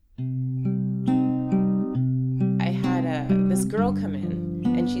this girl come in,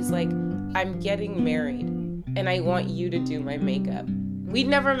 and she's like, I'm getting married, and I want you to do my makeup. We'd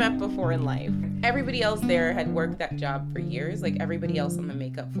never met before in life. Everybody else there had worked that job for years. Like, everybody else on the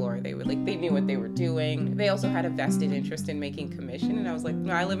makeup floor, they knew what they were doing. They also had a vested interest in making commission. And I was like,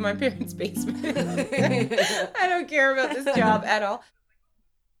 no, I live in my parents' basement. I don't care about this job at all.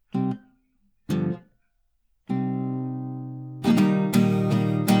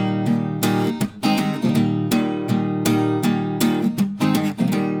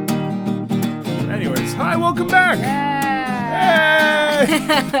 Anyways, hi, welcome back. Hey!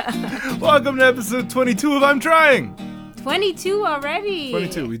 Welcome to episode 22 of I'm Trying. 22 already.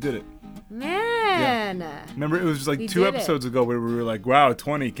 22, we did it. Man. Yeah. Remember, it was just like 2 episodes ago where we were like, wow,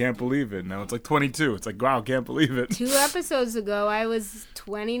 20, can't believe it. Now it's like 22. It's like, wow, can't believe it. 2 episodes ago, I was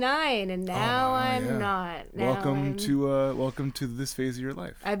 29, and now I'm not. Now welcome to this phase of your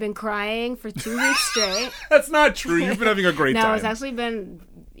life. I've been crying for 2 weeks straight. That's not true. You've been having a great time. No, it's actually been,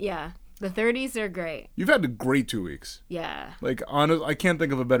 the 30s are great. You've had a great 2 weeks. Yeah. Like, honest, I can't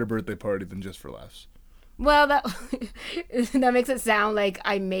think of a better birthday party than Just for Laughs. Well, that makes it sound like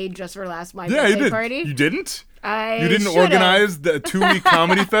I made Just for Laughs my birthday party. You didn't? You didn't organize the 2-week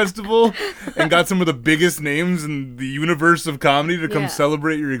comedy festival and got some of the biggest names in the universe of comedy to come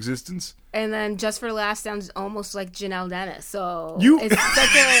celebrate your existence? And then Just for Laughs sounds almost like Janelle Dennis. So it's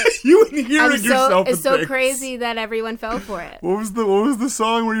such you and hearing yourself. It's so crazy that everyone fell for it. What was the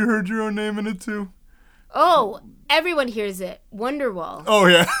song where you heard your own name in it too? Oh, everyone hears it. Wonderwall. Oh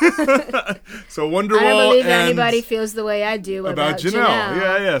yeah. So Wonderwall. I don't believe anybody feels the way I do about Janelle.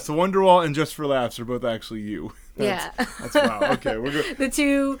 Yeah. So Wonderwall and Just for Laughs are both actually you. That's wow. Okay, we're good. The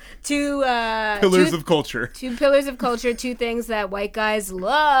two pillars of culture. 2 pillars of culture. 2 things that white guys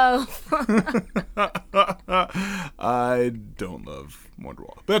love. I don't love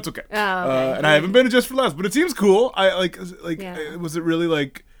Wonderwall, but that's okay. Oh, okay. And I haven't been to Just for Laughs, but it seems cool. Was it really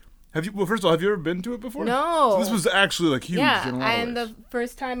like? First of all, have you ever been to it before? No. So this was actually like huge. Yeah, in a lot of and ways. the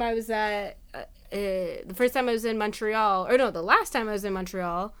first time I was in Montreal, the last time I was in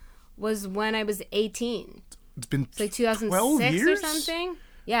Montreal was when I was 18. It's been like 2006 years? or something.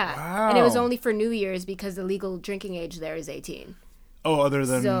 Yeah. Wow. And it was only for New Year's because the legal drinking age there is 18. Oh, other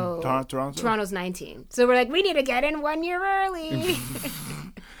than Toronto? Toronto's 19. So we're like, we need to get in 1 year early.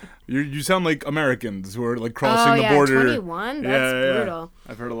 You sound like Americans who are like crossing the border. 21? That's brutal.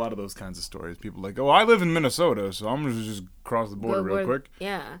 I've heard a lot of those kinds of stories. People like, I live in Minnesota, so I'm going to just cross the border real quick.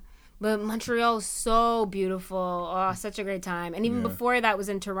 Yeah. But Montreal is so beautiful. Oh, such a great time. And even before that was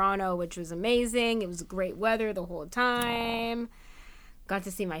in Toronto, which was amazing. It was great weather the whole time. Got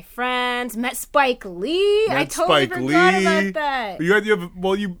to see my friends. Met Spike Lee. I totally forgot about that.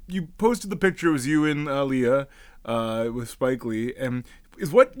 You posted the picture. It was you and Leah with Spike Lee. And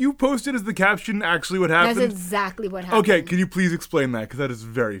is what you posted as the caption actually what happened? That's exactly what happened. Okay, can you please explain that? Because that is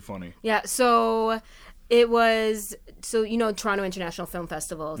very funny. Yeah, so it was... So, Toronto International Film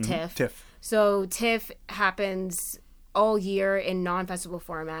Festival, TIFF. TIFF. So TIFF happens all year in non-festival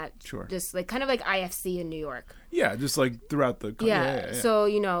format. Sure. Just like kind of like IFC in New York. Yeah, just like throughout the country. Yeah. So,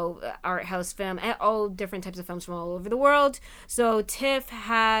 art house film, all different types of films from all over the world. So TIFF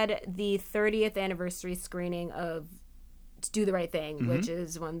had the 30th anniversary screening of Do the Right Thing, which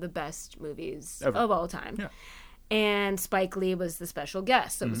is one of the best movies of all time. Yeah. And Spike Lee was the special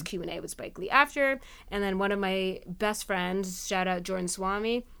guest. So it was Q&A with Spike Lee after. And then one of my best friends, shout out Jordan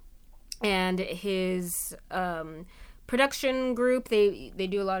Swami, and his production group, they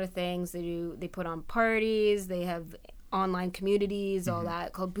do a lot of things. They put on parties. They have online communities, all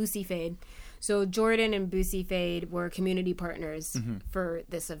that, called Boosie Fade. So Jordan and Boosie Fade were community partners for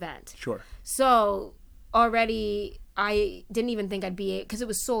this event. Sure. So already I didn't even think I'd be... Because it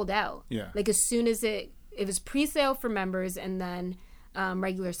was sold out. Yeah. Like as soon as it was pre-sale for members and then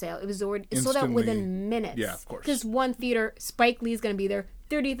regular sale. It was sold out within minutes. Yeah, of course. Because one theater, Spike Lee's going to be there,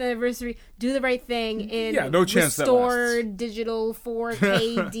 30th anniversary, Do the Right Thing in no chance restored digital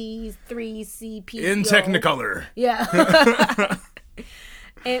 4K D3CP. In Technicolor. Yeah.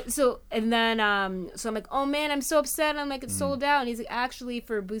 So I'm like, oh man, I'm so upset. I'm like, it's sold out. And he's like, actually,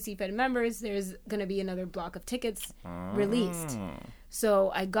 for Boosie Fed members, there's going to be another block of tickets released.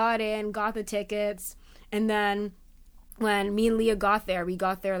 So I got the tickets. And then when me and Leah got there, we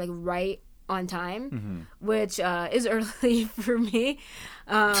got there like right on time, which is early for me.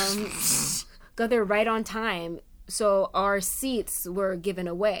 Got there right on time. So our seats were given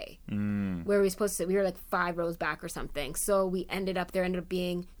away where we were supposed to. We were like 5 rows back or something. So we ended up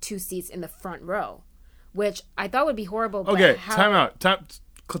being 2 seats in the front row, which I thought would be horrible. Okay, time out.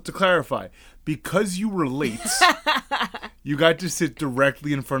 To clarify, because you were late, you got to sit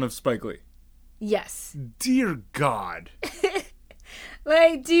directly in front of Spike Lee. Yes. Dear God.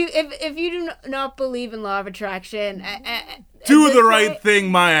 Like, if you do not believe in law of attraction, Do the right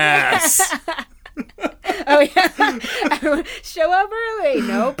thing, my ass. Oh yeah. Show up early.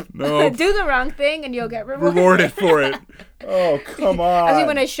 Nope. Do the wrong thing and you'll get rewarded. Rewarded for it. Oh, come on. I think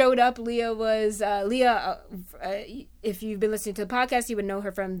when I showed up, Leah was if you've been listening to the podcast, you would know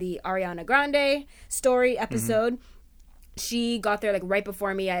her from the Ariana Grande story episode. She got there like right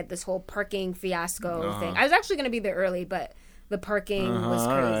before me. I had this whole parking fiasco thing. I was actually going to be there early, but the parking was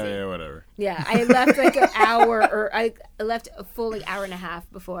crazy. Yeah, whatever. Yeah, I left like an hour, or I left a fully hour and a half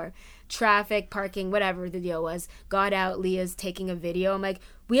before. Traffic, parking, whatever the deal was. Got out, Leah's taking a video. I'm like,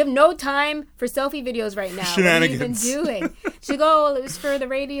 we have no time for selfie videos right now. Shenanigans. What have you been doing? She's like, oh, it was for the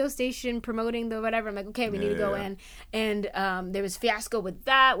radio station promoting the whatever. I'm like, okay, we need to go in. And there was fiasco with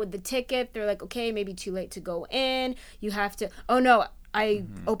that, with the ticket. They're like, okay, maybe too late to go in. You have to, oh no, I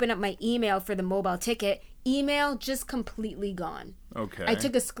opened up my email for the mobile ticket. Email just completely gone. Okay. I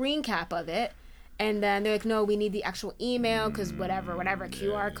took a screen cap of it, and then they're like, no, we need the actual email because whatever,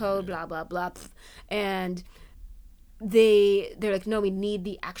 QR code, blah, blah, blah. And they're like, no, we need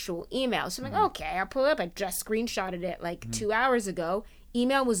the actual email. So I'm like, okay, I'll pull it up. I just screenshotted it like 2 hours ago.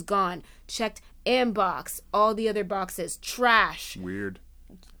 Email was gone. Checked inbox, all the other boxes, trash. Weird.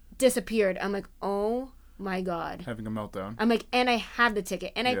 Disappeared. I'm like, oh my God. Having a meltdown. I'm like, and I have the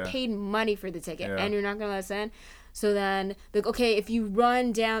ticket, and I paid money for the ticket, and you're not going to let us in? So then, like, okay, if you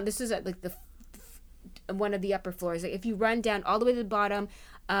run down, this is at, like, one of the upper floors. Like, if you run down all the way to the bottom,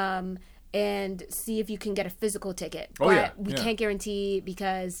 and see if you can get a physical ticket. But we can't guarantee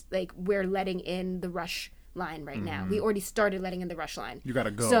because, like, we're letting in the rush line right now. We already started letting in the rush line. You got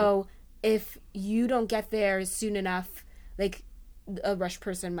to go. So if you don't get there soon enough, like, a rush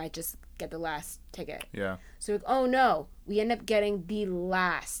person might just get the last ticket. Yeah. So, like, oh no, we end up getting the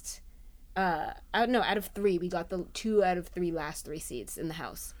last. Out of 3, we got the 2 out of 3 last 3 seats in the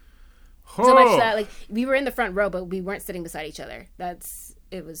house. Oh. So much that, like, we were in the front row, but we weren't sitting beside each other.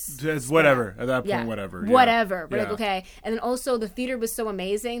 It's whatever at that point. Whatever. Whatever. We're like, okay. And then also the theater was so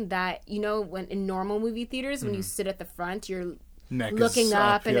amazing that, you know, when in normal movie theaters, when you sit at the front, you're looking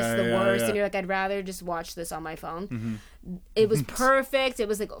up and it's the worst, and you're like, I'd rather just watch this on my phone. It was perfect. It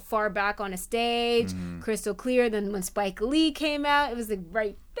was like far back on a stage, crystal clear. Then when Spike Lee came out, it was like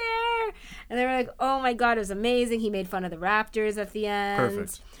right there, and they were like, oh my God, it was amazing. He made fun of the Raptors at the end.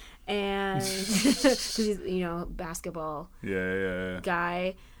 Perfect. And because he's, you know, basketball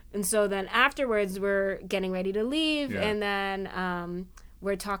guy. And so then afterwards we're getting ready to leave, and then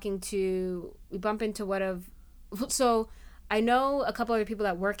we bump into so I know a couple other people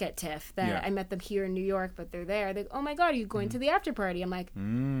that work at TIFF that I met them here in New York, but they're there. They're like, oh my God, are you going to the after party? I'm like,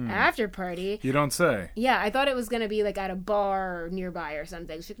 after party? You don't say. Yeah, I thought it was going to be like at a bar nearby or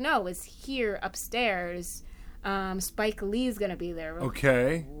something. She's like, no, it's here upstairs. Spike Lee's going to be there.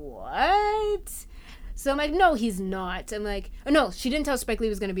 Okay. What? So I'm like, no, he's not. I'm like, oh no, she didn't tell Spike Lee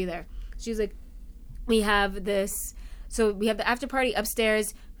was going to be there. She was like, we have the after party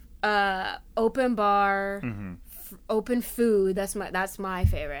upstairs, open bar, open food. That's my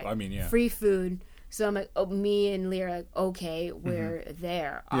favorite. I mean, yeah. Free food. So I'm like, me and Leah are like, okay, we're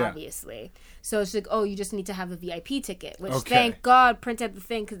there, obviously. So she's like, oh, you just need to have a VIP ticket, which thank God printed the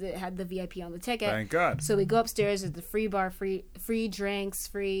thing because it had the VIP on the ticket. Thank God. So we go upstairs, there's the free bar, free drinks,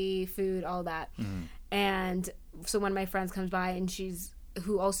 free food, all that. And so one of my friends comes by, and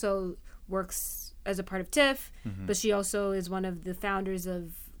who also works as a part of TIFF, but she also is one of the founders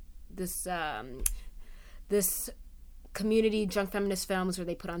of this community drunk feminist films where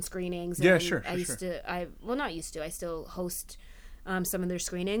they put on screenings. Yeah, and sure. I still host some of their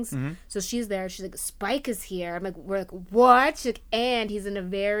screenings. So she's there. She's like, Spike is here. We're like, what? She's like, and he's in a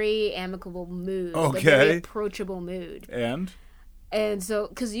very amicable mood. Okay. A very approachable mood. And so,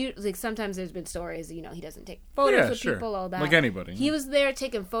 because sometimes there's been stories, you know, he doesn't take photos with people, all that. Like anybody. He was there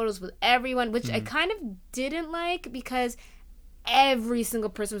taking photos with everyone, which I kind of didn't like because every single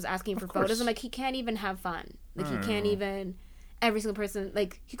person was asking for photos. I'm like, he can't even have fun. Like, he can't even. Every single person,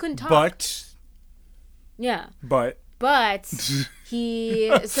 like, he couldn't talk. But me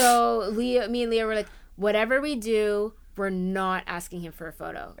and Leah were like, whatever we do, we're not asking him for a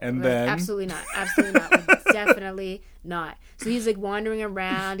photo. And then? Like, absolutely not. We're definitely not. So he's like wandering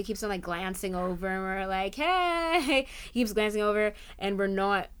around. He keeps on like glancing over, and we're like, hey. He keeps glancing over, and we're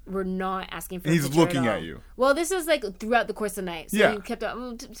not were not asking for. And a he's picture looking all. at you. Well, this is like throughout the course of the night. So Yeah. he kept on.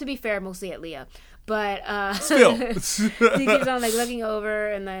 Well, to be fair, mostly at Leah, but Still. he keeps on like looking over,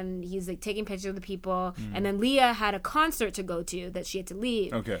 and then he's like taking pictures of the people, and then Leah had a concert to go to that she had to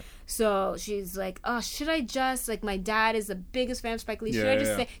leave. Okay. So she's like, "Oh, should I just like my dad is the biggest fan of Spike Lee? Should Yeah, I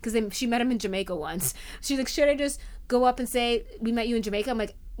just yeah. say because she met him in Jamaica once? She's like, should I just go up and say we met you in Jamaica? I'm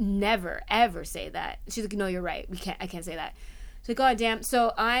like, never ever say that. She's like, no, you're right. I can't say that. She's like, God damn.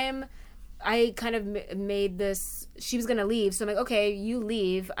 So I kind of made this. She was gonna leave, so I'm like, okay, you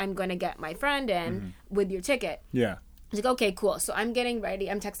leave. I'm gonna get my friend in with your ticket. Yeah. She's like, okay, cool. So I'm getting ready.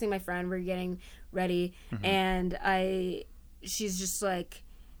 I'm texting my friend. We're getting ready, and she's just like,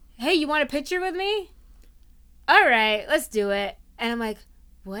 hey, you want a picture with me? All right, let's do it. And I'm like,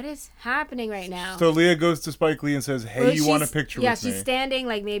 what is happening right now? So Leah goes to Spike Lee and says, hey, Well, you want a picture with me? Yeah, she's standing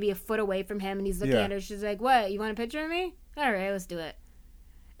like maybe a foot away from him, and he's looking Yeah. at her. She's like, what? You want a picture of me? All right, let's do it.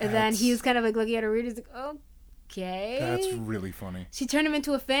 And then That's- he was kind of like looking at her weird. He's like, okay. That's really funny. She turned him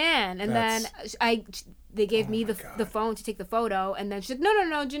into a fan, and then they gave me the phone to take the photo, and then she's like, no,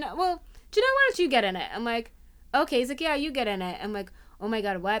 Janelle, why don't you get in it? I'm like, okay. He's like, yeah, you get in it. I'm like, oh my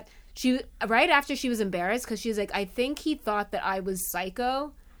God, what? She right after she was embarrassed because she was like, I think he thought that I was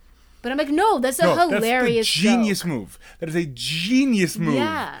psycho, but I'm like, no, that's a hilarious that's the genius joke. move. That is a genius move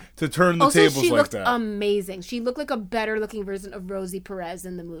Yeah. to turn the Also, tables she like looked that. amazing. She looked like a better looking version of Rosie Perez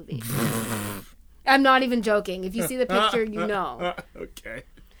in the movie. I'm not even joking. If you see the picture, you know. Okay.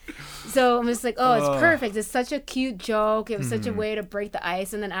 So I'm just like, oh, it's perfect. It's such a cute joke. It was such a way to break the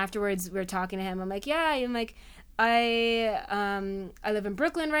ice. And then afterwards, we were talking to him. I'm like, yeah. I'm like, I live in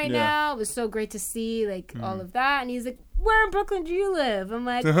Brooklyn right now. It was so great to see like all of that. And he's like, where in Brooklyn do you live? I'm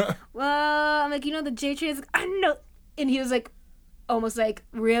like, well, I'm like, you know the J train. He's like, I know. And he was like, almost like,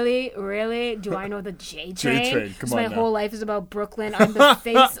 really? Do I know the J train? J-Train, come on my now. whole life is about Brooklyn. I'm the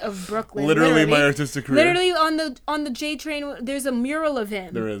face of Brooklyn. Literally my artistic career. Literally on the J train, there's a mural of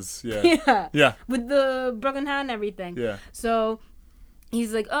him. There is, yeah. Yeah. Yeah. With the Brooklyn hat and everything. Yeah. So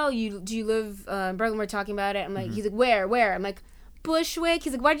he's like, oh, do you live in Brooklyn? We're talking about it. I'm like, he's like, where? I'm like, Bushwick.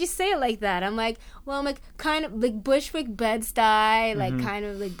 He's like, why'd you say it like that? I'm like, well, I'm like, kind of like Bushwick, Bed-Stuy, like kind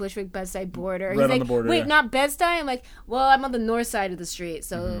of like Bushwick, Bed-Stuy border. Right He's on like, the border, wait, yeah. not Bed-Stuy? I'm like, well, I'm on the north side of the street,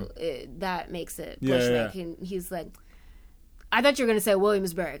 so that makes it Yeah, Bushwick. yeah. And he's like, I thought you were going to say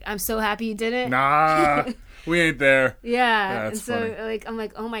Williamsburg. I'm so happy you didn't. Nah, we ain't there. Yeah, That's and so funny. like I'm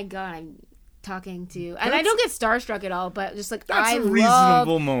like, oh my God, I'm talking to you, and I don't get starstruck at all, but just like That's I a love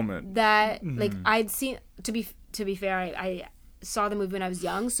reasonable moment. that. Like I'd seen to be fair, I saw the movie when I was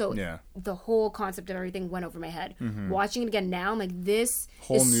young, so Yeah. the whole concept of everything went over my head. Watching it again now, I'm like, this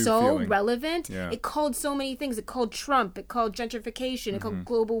Whole new is so feeling. relevant. Yeah. It called so many things. It called Trump. It called gentrification. It called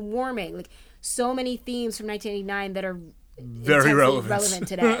global warming. Like so many themes from 1989 that are Very intensely relevant.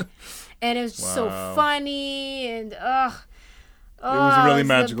 today. And it was just so Wow. funny and It was a really it's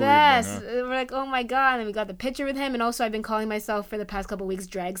magical the best. evening, We're like, oh my God. And we got the picture with him. And also, I've been calling myself for the past couple weeks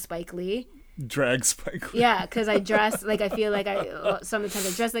Drag Spike Lee. Drag Spike Lee. Yeah, because I dress, like, I feel like some of the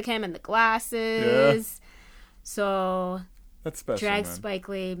times I dress like him and the glasses. So, That's special, Drag man. Spike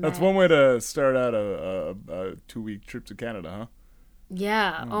Lee. That's man. one way to start out a 2-week trip to Canada, huh?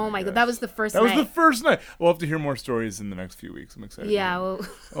 Yeah. Oh my God. gosh. That was the first That was night. the first night. We'll have to hear more stories in the next few weeks. I'm excited. Yeah. Well,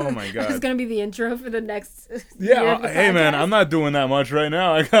 Oh my it's God. going to be the intro for the next Yeah. year of the Hey man, podcast. I'm not doing that much right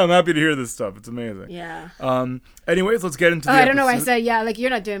now. I'm happy to hear this stuff. It's amazing. Yeah. Anyways, let's get into the I don't know why I episode. said, yeah, like, you're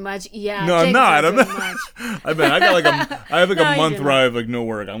not doing much. Yeah. No, I'm Jake's not. I'm doing not. much. I bet I got I have like No, a you month do where not. I have like no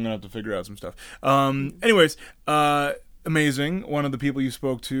work. I'm gonna have to figure out some stuff. Anyways, amazing. One of the people you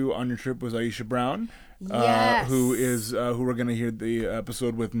spoke to on your trip was Aisha Brown. Yes. Who we're gonna hear the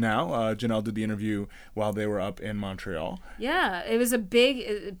episode with now. Janelle did the interview while they were up in Montreal. Yeah, it was a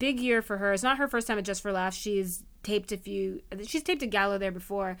big year for her. It's not her first time at Just for Laughs. She's taped a gala there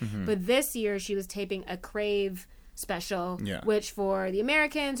before, Mm-hmm. but this year she was taping a Crave special, Yeah. which for the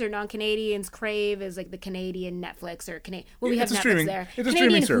Americans or non-Canadians, Crave is like the Canadian Netflix or Canadian. Well, we have It's a Netflix streaming. there. It's a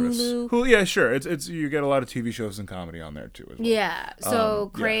Canadian streaming service. Hulu. Yeah, sure. It's you get a lot of TV shows and comedy on there too as well. Yeah.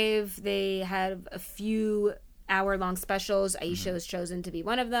 So yeah. Crave, they had a few hour-long specials. Aisha was chosen to be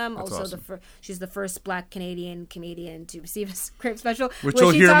one of them. That's also, awesome. she's the first Black Canadian comedian to receive a Crave special, Which she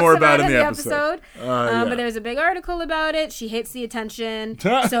you'll hear talks more about in the episode. yeah. But there was a big article about it. She hates the attention,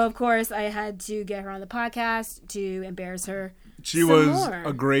 so of course I had to get her on the podcast to embarrass her. She some was more.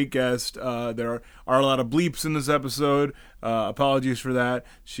 a great guest. There are a lot of bleeps in this episode. Apologies for that.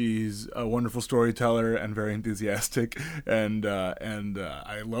 She's a wonderful storyteller and very enthusiastic. And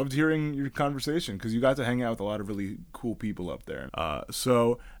I loved hearing your conversation because you got to hang out with a lot of really cool people up there.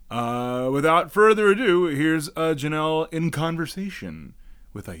 So without further ado, here's Janelle in conversation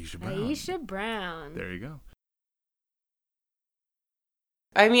with Aisha Brown. Aisha Brown. There you go.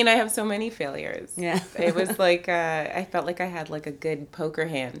 I mean, I have so many failures. Yeah. It was like, I felt like I had like a good poker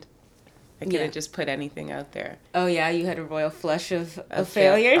hand. I could Yeah. have just put anything out there. Oh, yeah, you had a royal flush of Fail-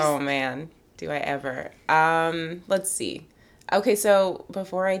 failures? Oh, man. Do I ever? Let's see. Okay, so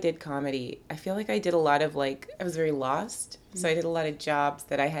before I did comedy, I feel like I did a lot of like, I was very lost. So I did a lot of jobs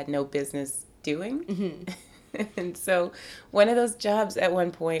that I had no business doing. Mm-hmm. And so one of those jobs at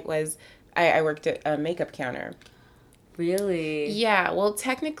one point was I worked at a makeup counter. Really? Yeah, well,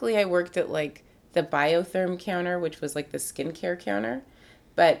 technically I worked at like the Biotherm counter, which was like the skincare counter.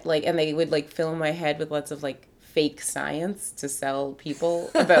 But like, and they would like fill my head with lots of like fake science to sell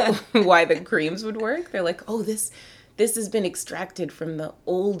people about why the creams would work. They're like, oh, this has been extracted from the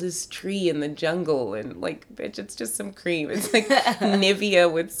oldest tree in the jungle, and like, bitch, it's just some cream. It's like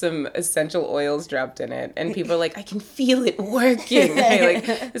Nivea with some essential oils dropped in it, and people are like, I can feel it working. Like,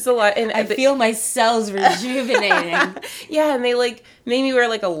 it's a lot, and I feel my cells rejuvenating. yeah, and they like made me wear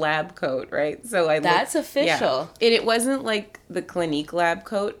like a lab coat, right? So That's official. Yeah. And it wasn't like the Clinique lab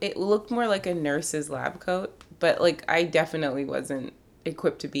coat. It looked more like a nurse's lab coat, but like I definitely wasn't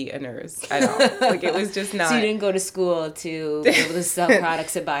equipped to be a nurse at all. Like, it was just not. So you didn't go to school to be able to sell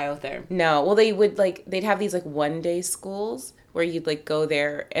products at Biotherm? No. Well, they'd have these like one-day schools where you'd like go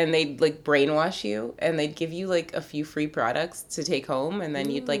there and they'd like brainwash you and they'd give you like a few free products to take home, and then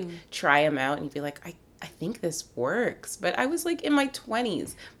you'd like try them out and you'd be like, I think this works. But I was like in my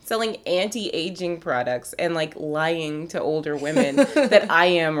 20s selling anti-aging products and like lying to older women that I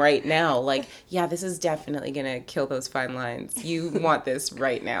am right now. Like, yeah, this is definitely going to kill those fine lines. You want this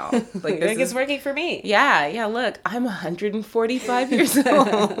right now. Like, this It's working for me. Yeah, look, I'm 145 years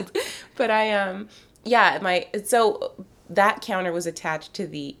old. But so that counter was attached to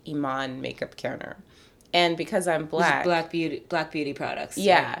the Iman makeup counter. And because I'm black. Black beauty products.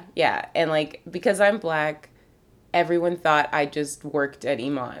 Yeah. And like, because I'm black, everyone thought I just worked at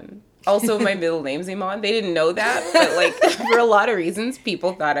Iman. Also, my middle name's Iman. They didn't know that, but like, for a lot of reasons,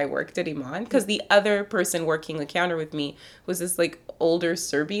 people thought I worked at Iman. Because the other person working the counter with me was this like older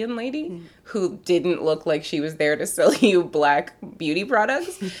Serbian lady who didn't look like she was there to sell you black beauty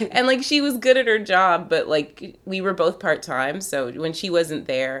products. And like, she was good at her job, but like, we were both part-time. So when she wasn't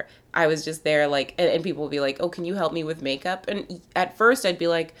there, I was just there, like, and people would be like, oh, can you help me with makeup? And at first I'd be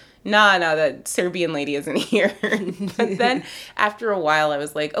like, nah, that Serbian lady isn't here. But then after a while I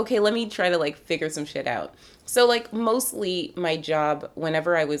was like, okay, let me try to like figure some shit out. So like, mostly my job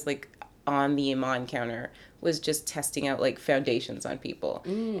whenever I was like on the Iman counter was just testing out like foundations on people.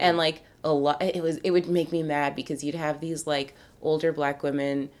 And like a lot, it would make me mad because you'd have these like older black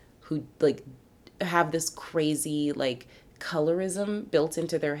women who like have this crazy like colorism built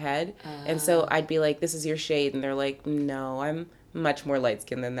into their head. And so I'd be like, this is your shade, and they're like, no, I'm much more light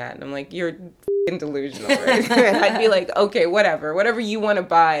skinned than that. And I'm like, you're f***ing delusional, right? And I'd be like, okay, whatever you want to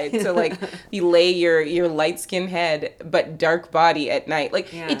buy to like you lay your light skinned head but dark body at night.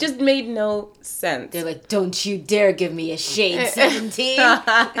 Like, it just made no sense. They're like, don't you dare give me a shade 17.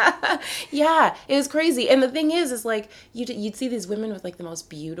 Yeah, it was crazy. And the thing is like, you'd see these women with like the most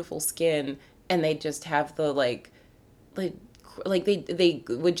beautiful skin, and they just have the like they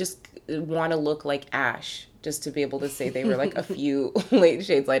would just want to look like ash just to be able to say they were like a few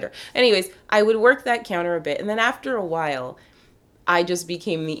shades lighter. Anyways, I would work that counter a bit, and then after a while I just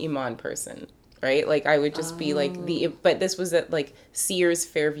became the Iman person, right? Like, I would just be like but this was at like Sears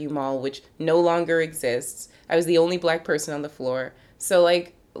Fairview Mall, which no longer exists. I was the only black person on the floor. So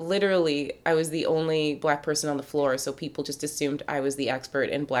like, literally, I was the only black person on the floor, so people just assumed I was the expert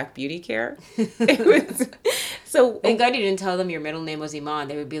in black beauty care. It was so. Thank God you didn't tell them your middle name was Iman.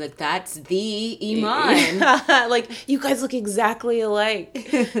 They would be like, "That's the Iman." Like, you guys look exactly alike.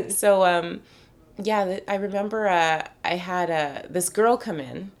 So, I remember I had this girl come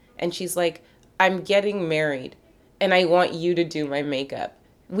in, and she's like, "I'm getting married, and I want you to do my makeup."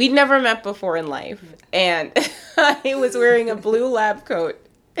 We'd never met before in life, and I was wearing a blue lab coat.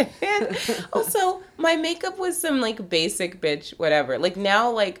 And also, my makeup was some like basic bitch whatever. Like,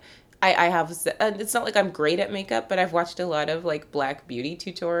 now, like, I have, it's not like I'm great at makeup, but I've watched a lot of like black beauty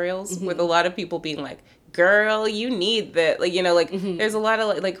tutorials with a lot of people being like, girl, you need that. Like, you know, like, there's a lot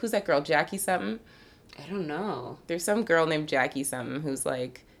of like, who's that girl, Jackie something? I don't know. There's some girl named Jackie something who's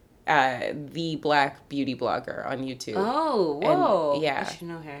like the black beauty blogger on YouTube. Oh, whoa. And, yeah. I should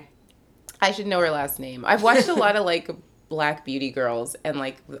know her. I should know her last name. I've watched a lot of like black beauty girls and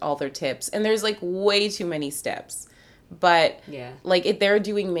like all their tips, and there's like way too many steps. But yeah, like, they're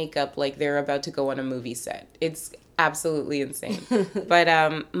doing makeup like they're about to go on a movie set. It's absolutely insane.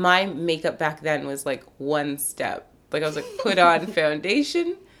 But my makeup back then was like one step. Like I was like, put on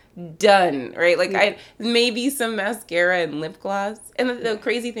foundation, done, right? Like I maybe some mascara and lip gloss. And the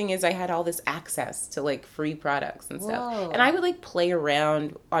crazy thing is I had all this access to like free products and stuff. Whoa. And I would like play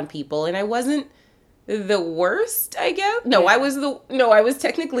around on people, and I wasn't the worst, I guess. No, I was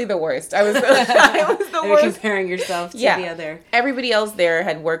technically the worst. I was the You're worst. comparing yourself to the other. Everybody else there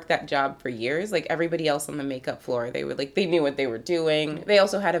had worked that job for years. Like everybody else on the makeup floor, they knew what they were doing. They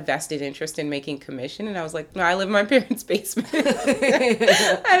also had a vested interest in making commission, and I was like, no, I live in my parents' basement.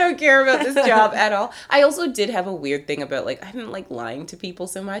 I don't care about this job at all. I also did have a weird thing about like I didn't like lying to people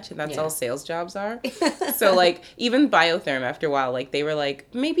so much, and that's all sales jobs are. So like even Biotherm after a while, like they were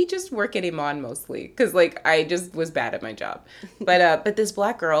like, maybe just work at Iman mostly. Because like I just was bad at my job, but this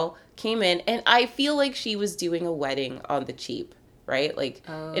black girl came in, and I feel like she was doing a wedding on the cheap, right? Like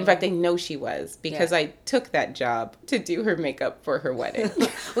in fact, I know she was because I took that job to do her makeup for her wedding.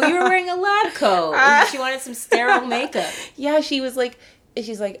 Well, you were wearing a lab coat. She wanted some sterile makeup. Yeah, she's like,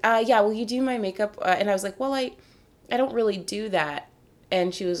 yeah, will you do my makeup? And I was like, well, I don't really do that.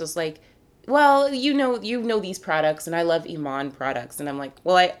 And she was just like, well, you know these products, and I love Iman products, and I'm like,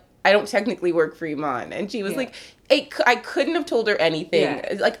 well, I don't technically work for Iman. And she was like, I couldn't have told her anything.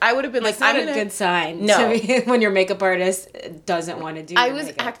 Yeah. Like, I would have been That's like, not a good sign. No. When your makeup artist doesn't want to do I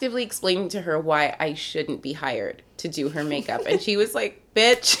was actively explaining to her why I shouldn't be hired to do her makeup. And she was like,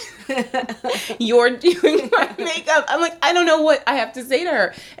 bitch, you're doing my makeup. I'm like, I don't know what I have to say to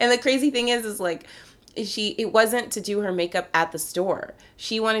her. And the crazy thing is like, it wasn't to do her makeup at the store.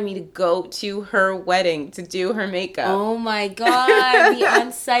 She wanted me to go to her wedding to do her makeup. Oh my God, the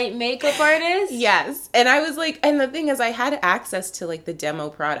on-site makeup artist? Yes. And I was like, and the thing is I had access to like the demo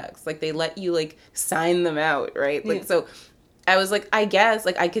products. Like they let you like sign them out, right? Like so I was like, I guess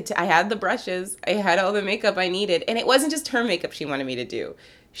like I had the brushes, I had all the makeup I needed, and it wasn't just her makeup she wanted me to do.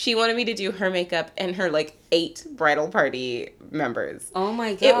 She wanted me to do her makeup and her like 8 bridal party members. Oh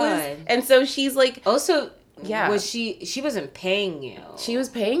my God. And so she's like, also, yeah. Was she wasn't paying you? She was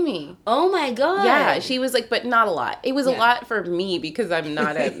paying me. Oh my God. Yeah, she was like, but not a lot. It was a lot for me because I'm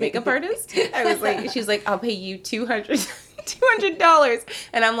not a makeup artist. I was like, she's like, I'll pay you $200.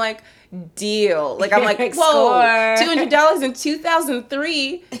 And I'm like, deal. Like, I'm like, whoa, $200 in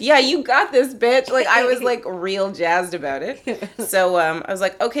 2003. Yeah, you got this, bitch. Like, I was like real jazzed about it. So I was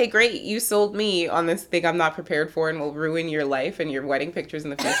like, okay, great. You sold me on this thing I'm not prepared for and will ruin your life and your wedding pictures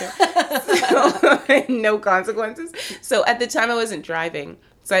in the future. So, no consequences. So at the time I wasn't driving.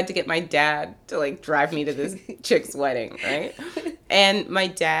 So I had to get my dad to like drive me to this chick's wedding, right? And my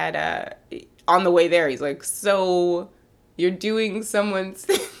dad, on the way there, he's like, so you're doing someone's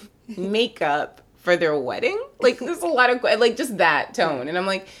makeup for their wedding? Like, there's a lot of, like, just that tone. And I'm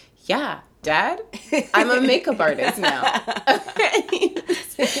like, yeah, Dad, I'm a makeup artist now.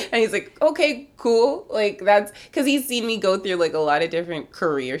 And he's like, okay, cool. Like, that's, because he's seen me go through, like, a lot of different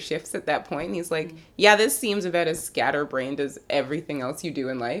career shifts at that point. And he's like, yeah, this seems about as scatterbrained as everything else you do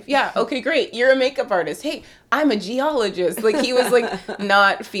in life. Yeah, okay, great. You're a makeup artist. Hey, I'm a geologist. Like, he was, like,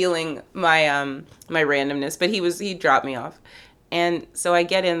 not feeling my my randomness, but he dropped me off. And so I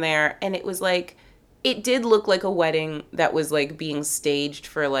get in there, and it was like, it did look like a wedding that was like being staged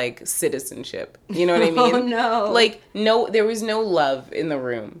for like citizenship. You know what I mean? Oh no. Like, no, there was no love in the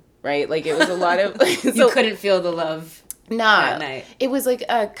room, right? Like, it was a lot of... You couldn't feel the love that night. It was like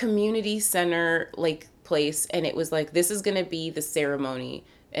a community center like place, and it was like, this is going to be the ceremony,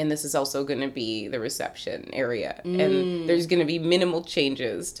 and this is also going to be the reception area. And there's going to be minimal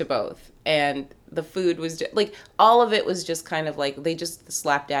changes to both. And the food was just, like, all of it was just kind of like, they just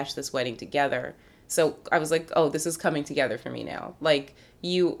slapdashed this wedding together. So I was like, oh, this is coming together for me now. Like,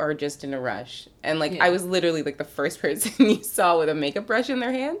 you are just in a rush. And, like, I was literally, like, the first person you saw with a makeup brush in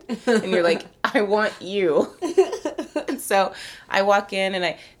their hand. And you're like, I want you. So I walk in,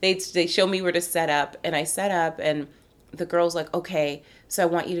 and they show me where to set up. And I set up, and the girl's like, okay, so I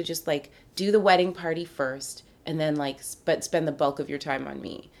want you to just, like, do the wedding party first. And then, like, spend the bulk of your time on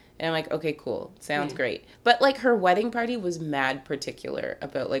me. And I'm like, okay, cool. Sounds great. But, like, her wedding party was mad particular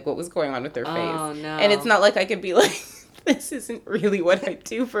about, like, what was going on with her face. Oh, no. And it's not like I could be like, this isn't really what I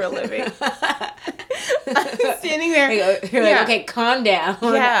do for a living. I'm standing there. You're like, okay, calm down.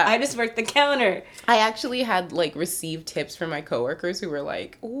 Yeah. I just worked the counter. I actually had, like, received tips from my coworkers who were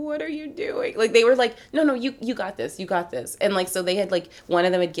like, what are you doing? Like, they were like, no, you got this. You got this. And, like, so they had, like, one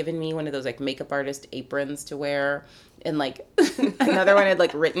of them had given me one of those, like, makeup artist aprons to wear. And, like, another one had,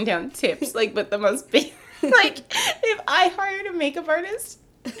 like, written down tips, like, but the most big, like, if I hired a makeup artist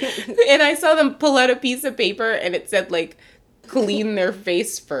and I saw them pull out a piece of paper and it said, like, clean their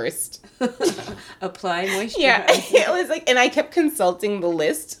face first. Apply moisturizer. Yeah, it was, like, and I kept consulting the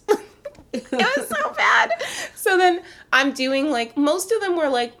list. It was so bad. So then I'm doing like, most of them were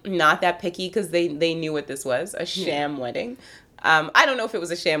like not that picky because they knew what this was, a sham wedding. I don't know if it was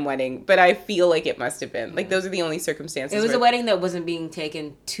a sham wedding, but I feel like it must have been. Like, those are the only circumstances. It was a wedding that wasn't being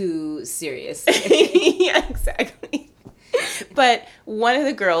taken too serious. Yeah, exactly. But one of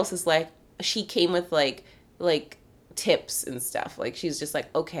the girls is like, she came with like tips and stuff. Like, she's just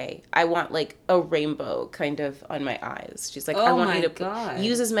like, okay, I want like a rainbow kind of on my eyes. She's like, I want you to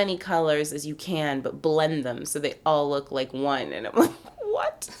use as many colors as you can, but blend them so they all look like one. And I'm like,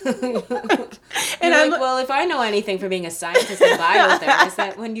 what? And I'm like, well, if I know anything from being a scientist and biotherapist,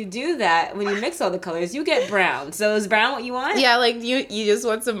 that when you do that, when you mix all the colors, you get brown. So is brown what you want? Yeah, like you just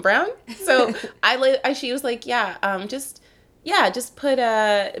want some brown. So she was like, just put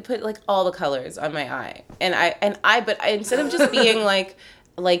like all the colors on my eye. But instead of just being like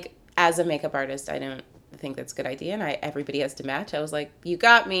as a makeup artist, I don't think that's a good idea, and everybody has to match. I was like, you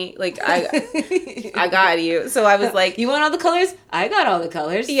got me, like I got you. So I was like, you want all the colors? I got all the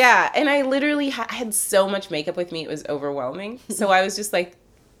colors. Yeah, and I literally had so much makeup with me, it was overwhelming. So I was just like,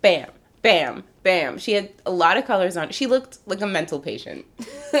 bam, bam, bam. She had a lot of colors on. She looked like a mental patient.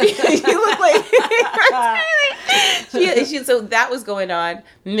 She looked like so that was going on.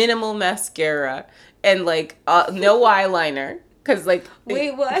 Minimal mascara and like no eyeliner. Cause like,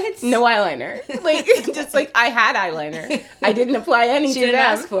 wait, what? No eyeliner. Like, just like I had eyeliner. I didn't apply any to them.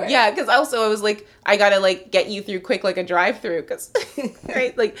 Ask for it. Yeah, because also I was like, I gotta like get you through quick like a drive-through, cause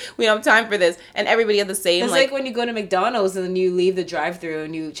right, like we don't have time for this. And everybody had the same. It's like when you go to McDonald's and then you leave the drive-through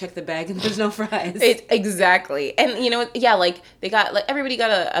and you check the bag and there's no fries. Exactly, and you know, yeah, like they got like everybody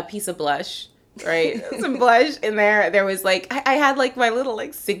got a piece of blush. Right, some blush in there. There was like I had like my little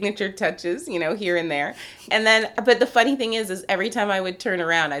like signature touches, you know, here and there. And then, but the funny thing is every time I would turn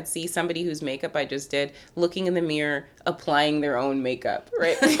around, I'd see somebody whose makeup I just did looking in the mirror, applying their own makeup.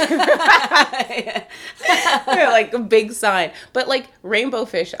 Right, like a big sign. But like Rainbow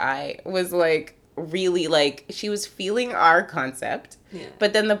Fish Eye was like really like she was feeling our concept. Yeah.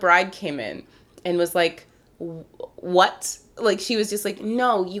 But then the bride came in and was like, what? Like, she was just like,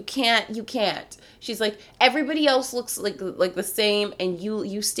 no, you can't. She's like, everybody else looks like the same, and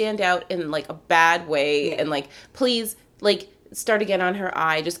you stand out in like a bad way, and like, please, like, start again on her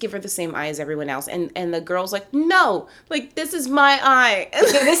eye. Just give her the same eye as everyone else. And the girl's like, no, like, this is my eye.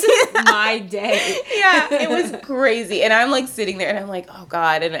 This is my day. Yeah, it was crazy. And I'm like sitting there and I'm like, oh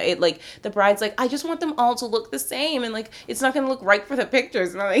God. And it like, the bride's like, I just want them all to look the same. And like, it's not going to look right for the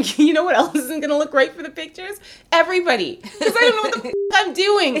pictures. And I'm like, you know what else isn't going to look right for the pictures? Everybody. Because I don't know what the I'm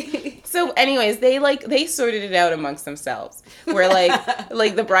doing. So anyways, they sorted it out amongst themselves. Where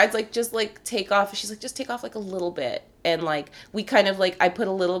like the bride's like, just like take off. She's like, just take off like a little bit. And like we kind of like I put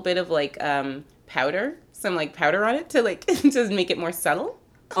a little bit of like powder, some like powder on it to like to make it more subtle.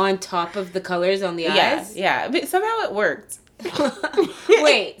 On top of the colors on the eyes? Yeah. But somehow it worked.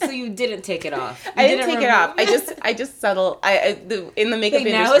 Wait, so you didn't take it off? I didn't take it off. I just subtle. In the makeup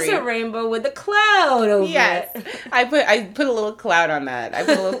industry. Now it's a rainbow with a cloud over it. I put a little cloud on that. I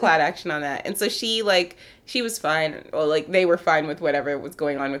put a little cloud action on that, and so she was fine. Well, like they were fine with whatever was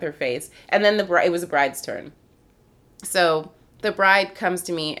going on with her face. And then it was the bride's turn. So the bride comes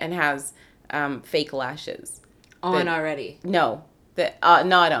to me and has fake lashes. Already? No.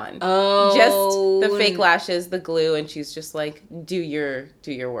 Not on. Oh. Just the fake lashes, the glue, and she's just like, do your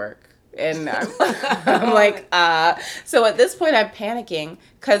work. And I'm like, So at this point, I'm panicking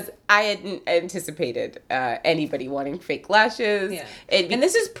because I hadn't anticipated anybody wanting fake lashes. Yeah. And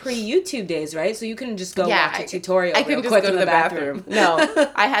this is pre-YouTube days, right? So you can just go watch a tutorial. I can just go to the bathroom. No,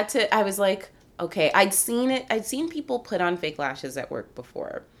 I was like, okay, I'd seen people put on fake lashes at work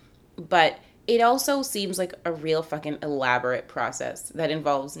before, but it also seems like a real fucking elaborate process that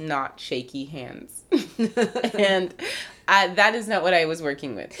involves not shaky hands. And that is not what I was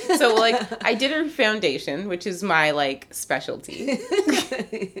working with. So, like, I did her foundation, which is my, like, specialty.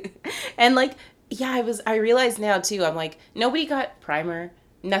 And, like, yeah, I realized now, too, I'm like, nobody got primer,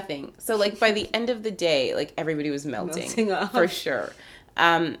 nothing. So, like, by the end of the day, like, everybody was melting off. For sure.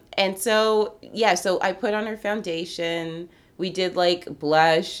 And so, yeah, so I put on her foundation. We did, like,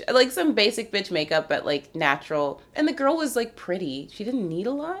 blush, like, some basic bitch makeup, but, like, natural. And the girl was, like, pretty. She didn't need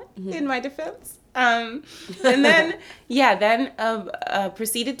a lot, in my defense. And then,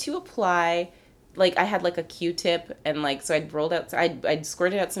 proceeded to apply, like, I had, like, a Q-tip, and, like, so I'd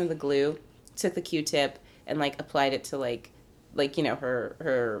squirted out some of the glue, took the Q-tip, and, like, applied it to, like, you know,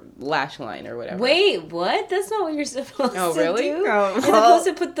 her lash line or whatever. Wait, what? That's not what you're supposed to do. Oh, really? You're supposed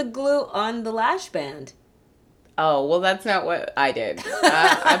to put the glue on the lash band. Oh, well, that's not what I did.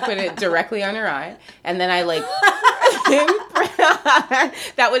 I put it directly on her eye, and then I, like,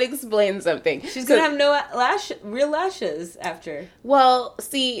 That would explain something. She's gonna have no real lashes after. Well,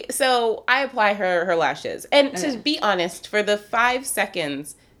 see, so I apply her lashes, and to be honest, for the 5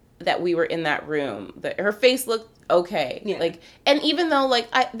 seconds that we were in that room, her face looked okay. Yeah. Like, and even though like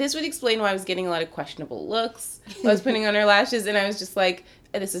this would explain why I was getting a lot of questionable looks. I was putting on her lashes, and I was just like,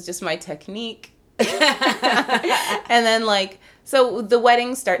 this is just my technique. And then like, so the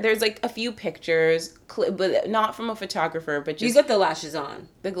wedding there's like a few pictures, but not from a photographer, but just You got the lashes on.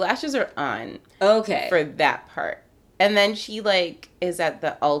 the lashes are on. Okay. For that part. And then she like is at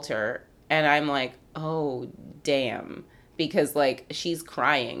the altar, and I'm like, oh damn, because like she's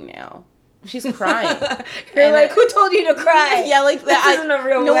crying now. She's crying. You're like, who told you to cry? Yeah, like that. This isn't a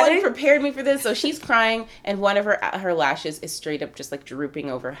real no wedding. one prepared me for this. So she's crying, and one of her lashes is straight up just like drooping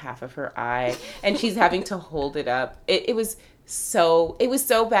over half of her eye, and she's having to hold it up. It was so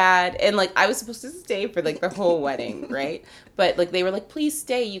bad, and like I was supposed to stay for like the whole wedding, right? But like they were like, please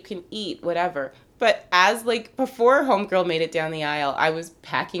stay, you can eat, whatever. But as like before homegirl made it down the aisle, I was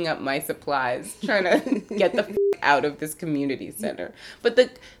packing up my supplies, trying to get the out of this community center. But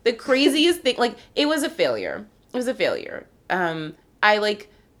the craziest thing, like it was a failure. It was a failure. I like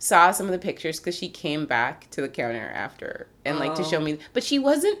saw some of the pictures because she came back to the counter after and like to show me, but she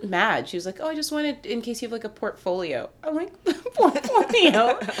wasn't mad. She was like, oh, I just wanted in case you have like a portfolio. I'm like,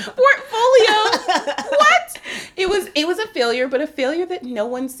 portfolio? What? It was a failure, but a failure that no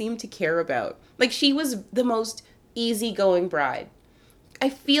one seemed to care about. Like she was the most easygoing bride. I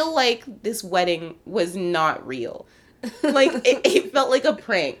feel like this wedding was not real. Like it felt like a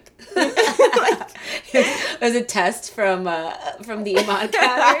prank. It was a test from the Iman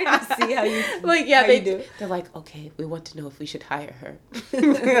counter to see how you like yeah you do. They're like, okay, we want to know if we should hire her.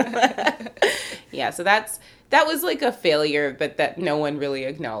 Yeah, so that was like a failure, but that no one really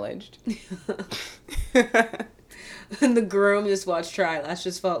acknowledged. And the groom just watched her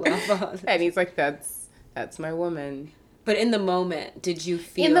eyelashes fall off. And he's like, that's my woman. But in the moment, did you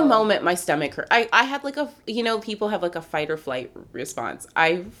feel... In the moment, my stomach hurt. I had like people have like a fight or flight response.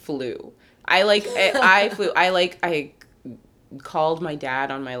 I flew. I flew. I called my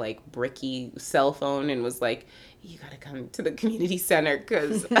dad on my like bricky cell phone and was like, you gotta come to the community center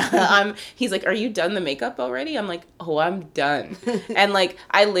because he's like, are you done the makeup already? I'm like, oh, I'm done. And like,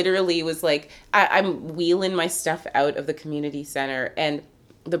 I literally was like, I'm wheeling my stuff out of the community center, and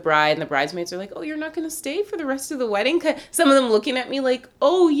the bride and the bridesmaids are like, oh, you're not going to stay for the rest of the wedding? Some of them looking at me like,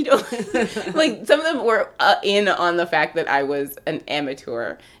 oh, you don't... Like, some of them were in on the fact that I was an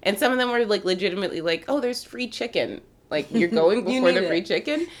amateur. And some of them were, like, legitimately like, oh, there's free chicken. Like, you're going before the free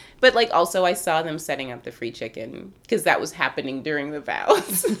chicken? But, like, also I saw them setting up the free chicken because that was happening during the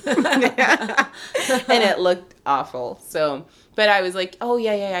vows. And it looked awful. So, but I was like, oh,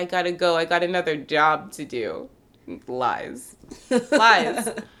 yeah, I got to go. I got another job to do. Lies.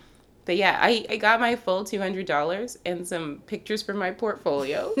 But yeah, I got my full $200 and some pictures for my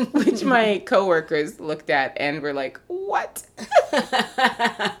portfolio, which my coworkers looked at and were like, what?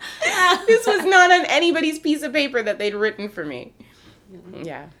 This was not on anybody's piece of paper that they'd written for me.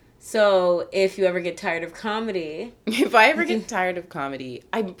 Yeah. So if you ever get tired of comedy... If I ever get tired of comedy,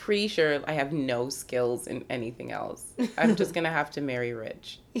 I'm pretty sure I have no skills in anything else. I'm just going to have to marry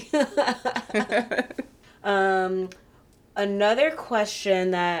rich. Another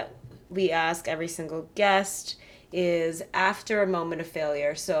question that we ask every single guest is after a moment of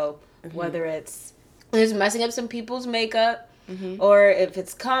failure. So whether it's messing up some people's makeup, or if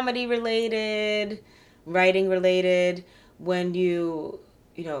it's comedy related, writing related, when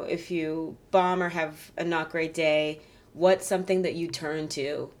if you bomb or have a not great day, what's something that you turn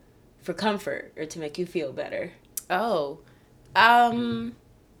to for comfort or to make you feel better? Oh,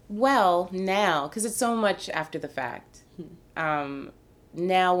 well, now, because it's so much after the fact.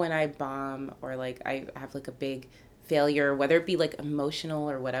 Now when I bomb or like I have like a big failure, whether it be like emotional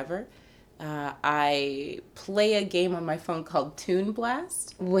or whatever, I play a game on my phone called Toon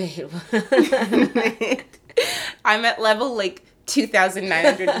Blast. Wait. I'm at level like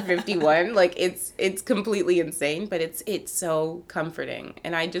 2,951. Like it's completely insane, but it's so comforting,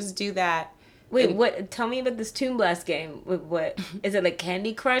 and I just do that. Wait, what? Tell me about this Toon Blast game. What is it, like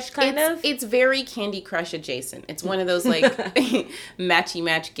Candy Crush kind of? It's very Candy Crush adjacent. It's one of those like matchy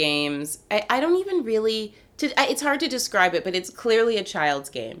match games. I don't even really. It's hard to describe it, but it's clearly a child's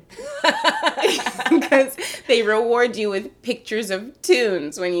game because they reward you with pictures of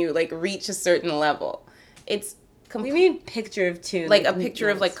tunes when you like reach a certain level. It's. What do you mean picture of tunes? Like a picture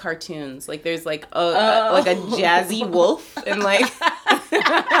of like cartoons. Like there's like like a jazzy wolf and like.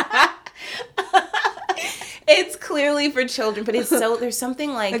 It's clearly for children, but it's so, there's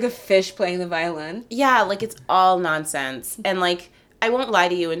something like Like a fish playing the violin. yeah, like it's all nonsense. And like, I won't lie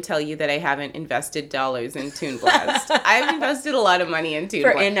to you and tell you that I haven't invested dollars in Toon Blast. I've invested a lot of money in Toon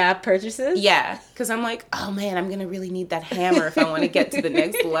For Blast. in-app purchases? Yeah, because I'm like, oh man, I'm going to really need that hammer if I want to get to the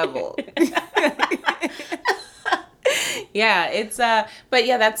next level. Yeah, it's, but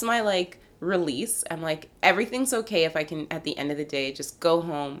yeah, that's my like release. I'm like, everything's okay if I can, at the end of the day, just go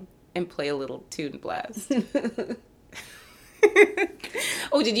home and play a little Toon Blast.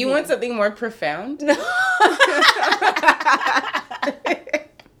 Oh, did you want something more profound? No.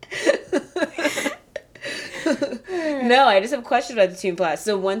 No, I just have a question about the Toon Blast.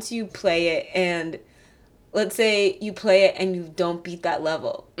 So once you play it and let's say you play it and you don't beat that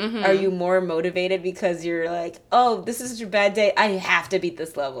level, are you more motivated because you're like, oh, this is such a bad day, I have to beat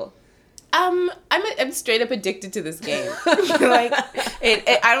this level? I'm straight up addicted to this game. Like,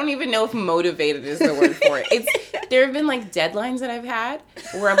 I don't even know if motivated is the word for it. There have been like deadlines that I've had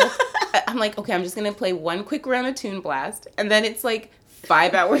where I'm like, okay, I'm just gonna play one quick round of Toon Blast, and then it's like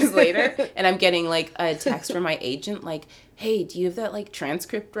 5 hours later, and I'm getting like a text from my agent, like, hey, do you have that like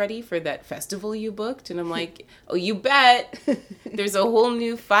transcript ready for that festival you booked? And I'm like, oh, you bet. There's a whole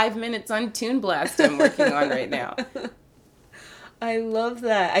new 5 minutes on Toon Blast I'm working on right now. I love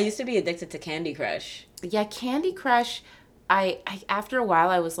that. I used to be addicted to Candy Crush. Yeah, Candy Crush, I after a while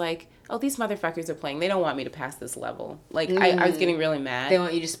I was like, oh, these motherfuckers are playing. They don't want me to pass this level. Like, I was getting really mad. They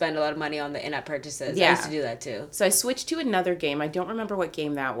want you to spend a lot of money on the in-app purchases. Yeah. I used to do that too. So I switched to another game. I don't remember what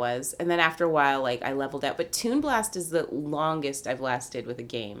game that was. And then after a while, like, I leveled out. But Toon Blast is the longest I've lasted with a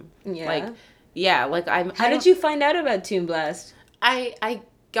game. Yeah. Like, yeah, like How did you find out about Toon Blast? I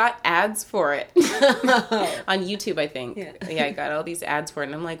got ads for it on YouTube, I think. Yeah, I got all these ads for it,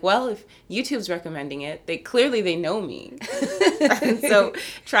 and I'm like, well, if YouTube's recommending it, they know me. So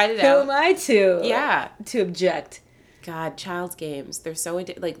tried it Who out. am I Yeah, to object? God, child's games. They're so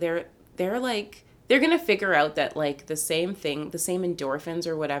like they're like they're gonna figure out that like the same thing, the same endorphins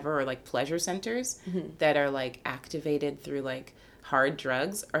or whatever, or like pleasure centers that are like activated through like hard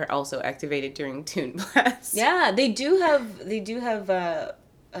drugs are also activated during Toon Blast. Yeah, they do have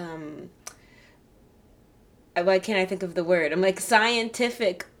why can't I think of the word? I'm like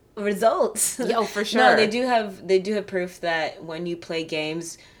scientific results. Yo, for sure. No, they do have proof that when you play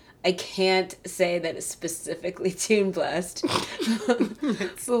games, I can't say that it's specifically Toon Blast.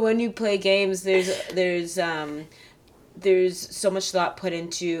 But when you play games, there's so much thought put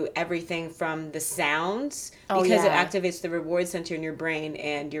into everything from the sounds because it activates the reward center in your brain,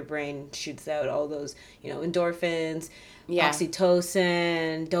 and your brain shoots out all those, endorphins,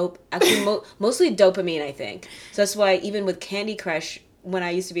 oxytocin, mostly dopamine, I think. So that's why even with Candy Crush, when I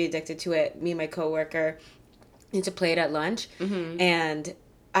used to be addicted to it, me and my coworker used to play it at lunch, and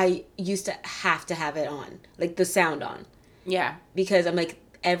I used to have it on, like the sound on. Yeah. Because I'm like,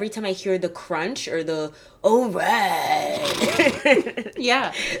 every time I hear the crunch or the all right,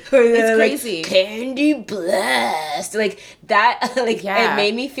 yeah, or the, it's crazy, like, Candy Blast, like that, like it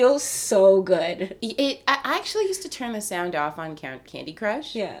made me feel so good. I actually used to turn the sound off on Candy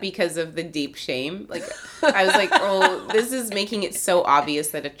Crush, because of the deep shame. Like, I was like, oh, this is making it so obvious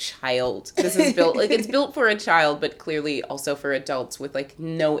that this is built, like, it's built for a child, but clearly also for adults with like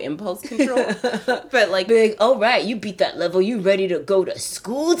no impulse control. But like, all right, you beat that level. You ready to go to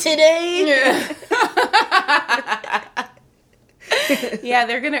school today? Yeah. Yeah,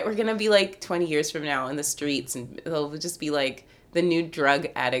 we're gonna be like 20 years from now in the streets, and they'll just be like, the new drug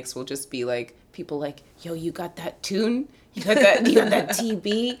addicts will just be like, people like, yo, you got that tune? You got that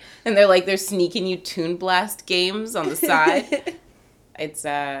TB? And they're sneaking you Toon Blast games on the side. It's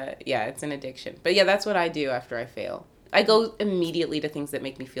it's an addiction. But yeah, that's what I do after I fail. I go immediately to things that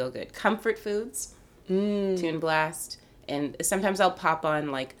make me feel good. Comfort foods, Toon Blast, and sometimes I'll pop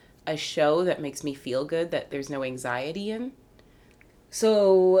on like a show that makes me feel good, that there's no anxiety in.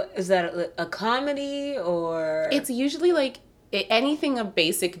 So is that a comedy, or? It's usually like anything a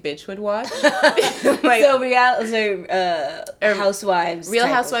basic bitch would watch. Like, Housewives. Real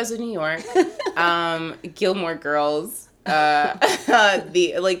Housewives of New York. Gilmore Girls. The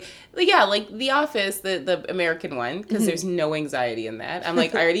Office, the American one, because there's no anxiety in that. I'm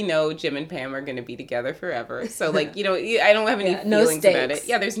like, I already know Jim and Pam are going to be together forever. So like, I don't have any feelings about it.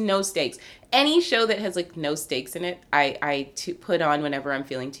 Yeah, there's no stakes. Any show that has like no stakes in it, I put on whenever I'm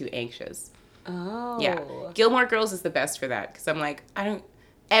feeling too anxious. Oh. Yeah. Gilmore Girls is the best for that, because I'm like,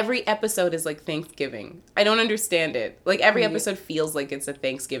 every episode is like Thanksgiving. I don't understand it. Like, every episode feels like it's a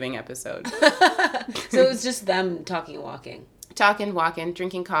Thanksgiving episode. So it's just them talking and walking. Talking, walking,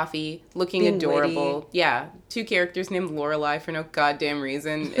 drinking coffee, looking being adorable. Witty. Yeah. 2 characters named Lorelai for no goddamn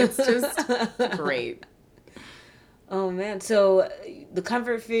reason. It's just great. Oh man, so the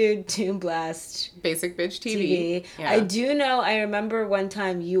comfort food, Toon Blast, Basic Bitch TV. TV. Yeah. I do know, I remember one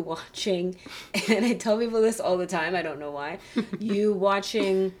time you watching, and I tell people this all the time, I don't know why, you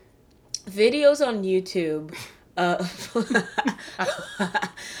watching videos on YouTube of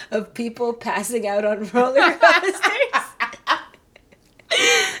people passing out on roller coasters.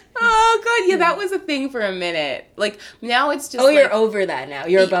 Oh god, yeah, that was a thing for a minute. Like now it's just. Oh, you're over that now.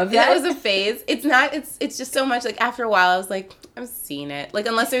 You're above that. That was a phase. It's not. It's just so much. Like after a while, I was like, I've seen it. Like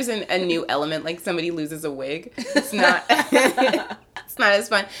unless there's a new element, like somebody loses a wig, it's not. It's not as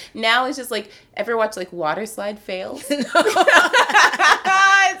fun. Now it's just like, ever watch like water slide fails? It's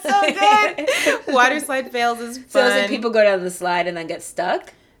so good. Water slide fails is fun. So it's like people go down the slide and then get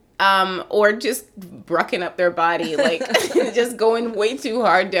stuck. Or just brucking up their body, like just going way too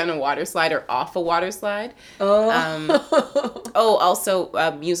hard down a water slide or off a water slide.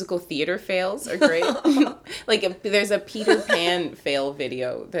 Also musical theater fails are great. Like there's a Peter Pan fail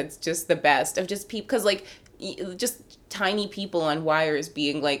video that's just the best of just people, because like just tiny people on wires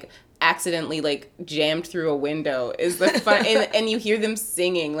being like accidentally like jammed through a window is the fun. and you hear them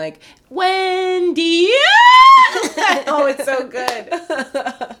singing like Wendy. Oh, it's so good.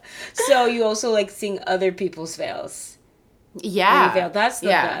 So you also like seeing other people's fails. Yeah, fail. That's the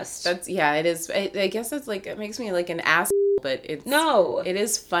best. That's it is. I guess it's like, it makes me like an asshole, but it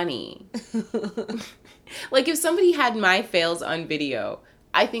is funny. Like if somebody had my fails on video,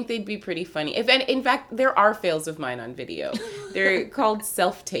 I think they'd be pretty funny. In fact, there are fails of mine on video. They're called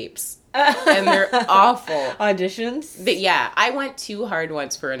self-tapes. And they're awful. Auditions? I went too hard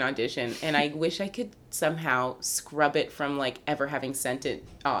once for an audition, and I wish I could somehow scrub it from like ever having sent it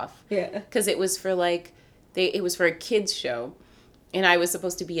off. Yeah. Because it was for like, it was for a kids show, and I was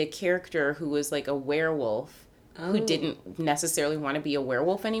supposed to be a character who was like a werewolf. Who didn't necessarily want to be a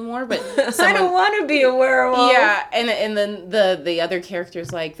werewolf anymore, but I don't want to be a werewolf. Yeah, and then the other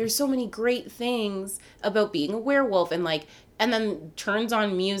character's like, there's so many great things about being a werewolf, and then turns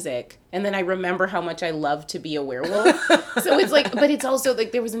on music, and then I remember how much I love to be a werewolf. So it's like, but it's also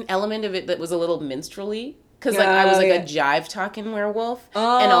like there was an element of it that was a little minstrelly, because like I was like a jive talking werewolf,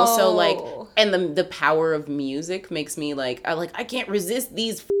 and also like, and the power of music makes me like I can't resist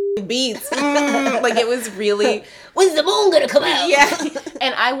these beats. Like it was really, when's the moon gonna come out? Yeah.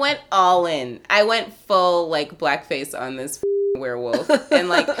 And I went all in. I went full like blackface on this werewolf, and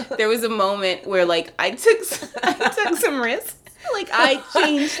like there was a moment where like I took some risks. Like I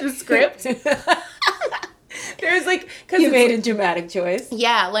changed the script. There's like, because you made a dramatic choice.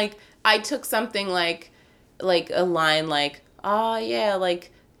 Yeah, like I took something like a line like, oh yeah,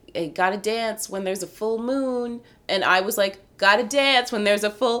 like I gotta dance when there's a full moon, and I was like, gotta dance when there's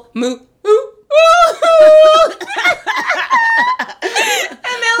a full moon.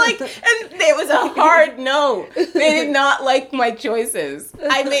 And it was a hard no. They did not like my choices.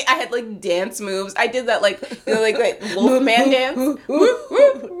 I had like dance moves. I did that like Wolfman dance.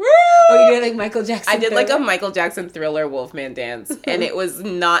 Oh, you did like Michael Jackson. I did like a Michael Jackson Thriller Wolfman dance, and it was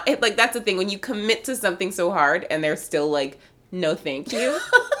not like, that's the thing when you commit to something so hard and they're still like, no thank you.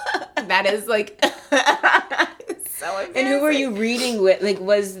 That is like so embarrassing. And who were you reading with? Like,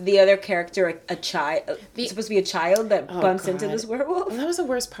 was the other character a child? Supposed to be a child that bumps into this werewolf? Well, that was the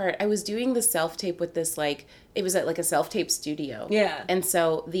worst part. I was doing the self-tape with this, like, it was at like a self-tape studio. Yeah. And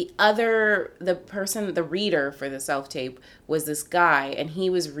so the reader for the self-tape was this guy, and he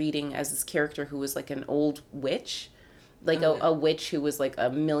was reading as this character who was like an old witch. Like a witch who was like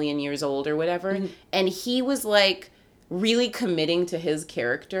 1,000,000 years old or whatever. Mm-hmm. And he was like really committing to his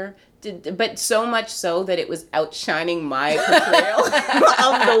character, but so much so that it was outshining my portrayal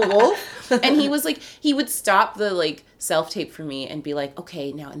of the wolf. And he was like, he would stop the like self-tape for me and be like,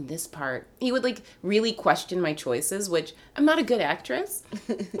 okay, now in this part, he would like really question my choices, which I'm not a good actress.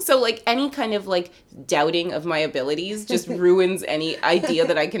 So like any kind of like doubting of my abilities just ruins any idea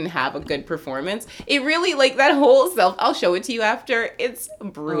that I can have a good performance. It really, like that whole I'll show it to you after. It's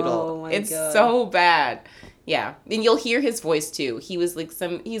brutal. Oh my God. God. So bad. Yeah. And you'll hear his voice too. He's like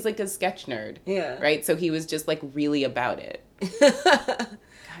a sketch nerd. Yeah. Right? So he was just like really about it. God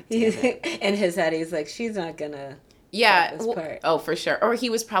damn it. In his head, he's like, she's not gonna get this part. Oh, for sure. Or he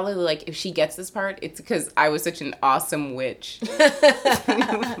was probably like, if she gets this part, it's because I was such an awesome witch.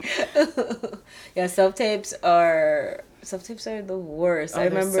 Yeah, self-tapes are the worst. Oh, I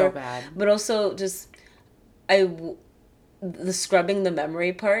remember so bad. But also just the scrubbing the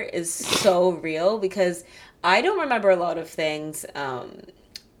memory part is so real, because I don't remember a lot of things.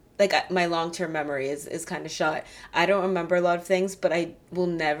 Like my long-term memory is kind of shot. I don't remember a lot of things, but I will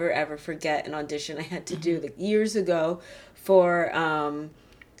never ever forget an audition I had to do like years ago for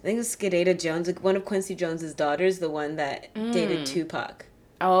I think it was Skidata Jones, like one of Quincy Jones's daughters, the one that dated Tupac.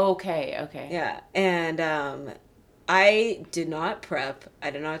 Oh, okay. Yeah, and I did not prep. I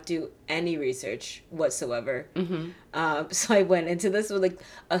did not do any research whatsoever. So I went into this with like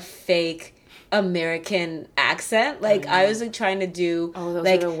a fake American accent. Like I was like trying to do those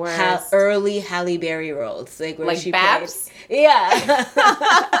like are the worst. early Halle Berry roles, like where Like she Babs? played.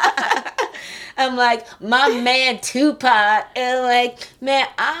 Yeah. I'm like, my man Tupac, and like, man,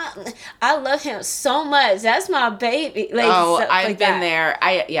 I love him so much. That's my baby. Like, I've been that.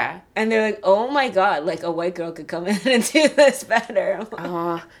 there. And they're like, oh my god, like a white girl could come in and do this better.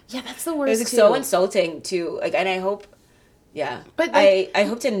 Yeah, that's the It worst. was like, so insulting too. Like, and I hope, yeah, But, I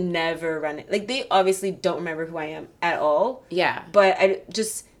hope to never run it. Like, they obviously don't remember who I am at all. Yeah. But I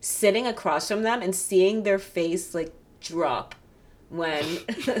just sitting across from them and seeing their face like drop when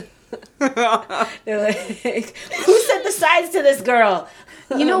they're like, who said the sides to this girl?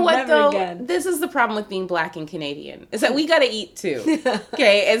 You know what, Never though? again. This is the problem with being Black and Canadian, is that we gotta eat, too.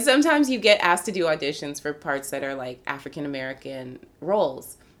 Okay? And sometimes you get asked to do auditions for parts that are, like, African-American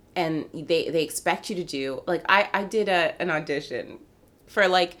roles. And they expect you to do... Like, I did an audition for,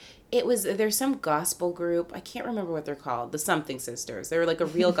 like... There's some gospel group. I can't remember what they're called. The Something Sisters. They were, like, a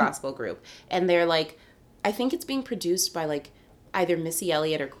real gospel group. And they're, like... I think it's being produced by, like... either Missy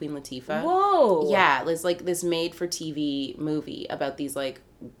Elliott or Queen Latifah. Whoa. Yeah, it's like this made-for-TV movie about these, like,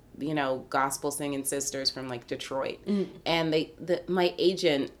 you know, gospel singing sisters from, like, Detroit. And my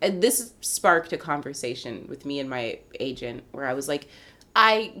agent, and this sparked a conversation with me and my agent where I was like,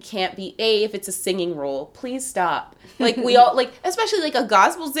 I can't be, if it's a singing role, please stop. Like, we all, like, especially, like, a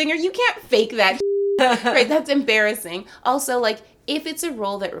gospel singer, you can't fake that right? That's embarrassing. Also, like, if it's a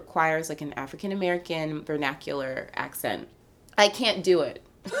role that requires, like, an African-American vernacular accent, I can't do it.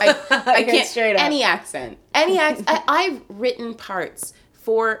 I can't. Straight up. Any accent. I've written parts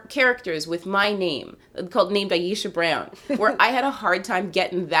for characters with my name named Aisha Brown, where I had a hard time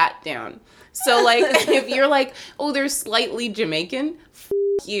getting that down. So, like, if you're like, oh, they're slightly Jamaican,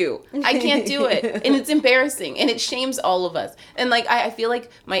 you. I can't do it. And it's embarrassing. And it shames all of us. And, like, I feel like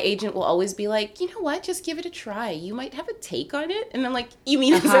my agent will always be like, you know what? Just give it a try. You might have a take on it. And I'm like, you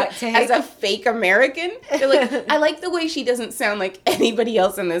mean as a fake American? They're like, I like the way she doesn't sound like anybody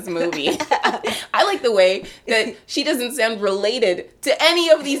else in this movie. I like the way that she doesn't sound related to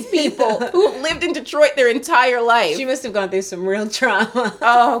any of these people who have lived in Detroit their entire life. She must have gone through some real trauma.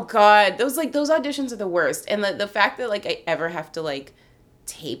 Oh, God. Those auditions are the worst. And the fact that, like, I ever have to, like,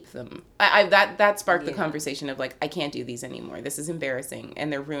 tape them. That sparked the conversation of, like, I can't do these anymore. This is embarrassing,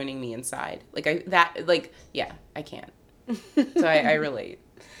 and they're ruining me inside. I can't. So I relate.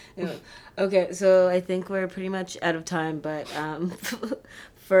 Yeah. Okay, so I think we're pretty much out of time, but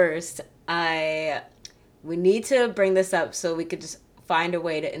first, we need to bring this up so we could just find a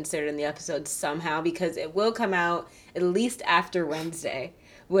way to insert it in the episode somehow, because it will come out at least after Wednesday,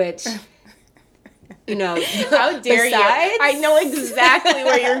 which... You know, how dare you? I know exactly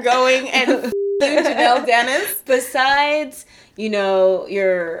where you're going, and you, Janelle Dennis. Besides, you know,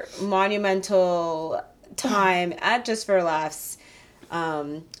 your monumental time at Just for Laughs,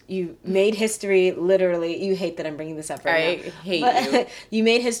 you made history literally. You hate that I'm bringing this up right now. I hate you. You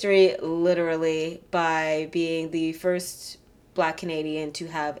made history literally by being the first Black Canadian to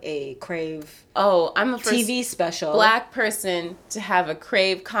have a Crave I'm the first TV special. Black person to have a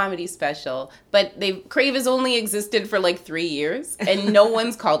Crave comedy special, but Crave has only existed for like 3 years, and no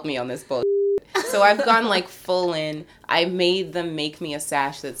one's called me on this bullshit. So I've gone like full in. I made them make me a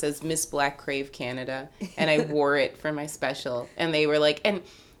sash that says Miss Black Crave Canada, and I wore it for my special, and they were like, and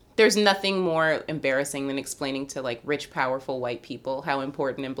there's nothing more embarrassing than explaining to, like, rich, powerful white people how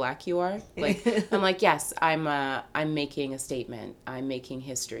important and Black you are. Like, I'm like, yes, I'm making a statement. I'm making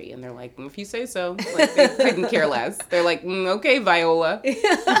history. And they're like, if you say so. Like, they couldn't care less. They're like, okay, Viola.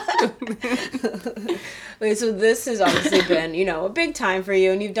 Wait, so this has obviously been, you know, a big time for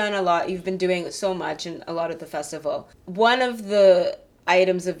you, and you've done a lot. You've been doing so much and a lot at the festival. One of the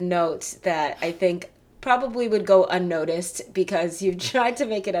items of note that I think probably would go unnoticed, because you've tried to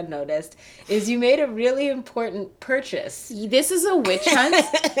make it unnoticed, is you made a really important purchase. This is a witch hunt.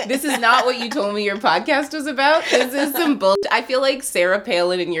 This is not what you told me your podcast was about. This is some bullshit. I feel like Sarah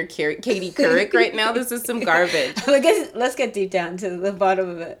Palin and your Katie Couric right now. This is some garbage. Let's get deep down to the bottom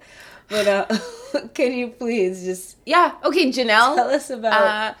of it. But can you please just... Yeah. Okay, Janelle. Tell us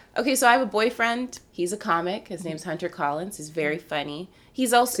about... Okay, so I have a boyfriend. He's a comic. His name's Hunter Collins. He's very funny.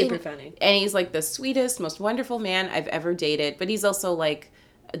 He's also... Super funny. And he's like the sweetest, most wonderful man I've ever dated. But he's also like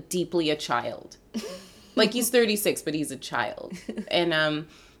deeply a child. Like, he's 36, but he's a child. And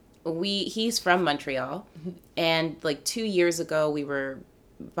he's from Montreal. And like 2 years ago, we were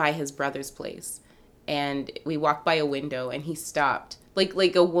by his brother's place, and we walked by a window, and he stopped.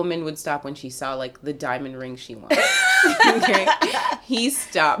 Like a woman would stop when she saw, like, the diamond ring she wants. Okay? He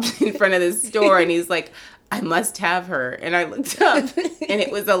stopped in front of this store, and he's like, I must have her. And I looked up, and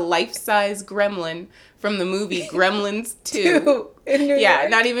it was a life-size gremlin from the movie Gremlins 2. Yeah,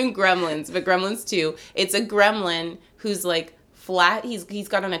 not even Gremlins, but Gremlins 2. It's a gremlin who's, like, flat. He's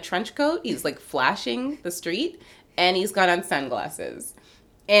got on a trench coat. He's, like, flashing the street, and he's got on sunglasses.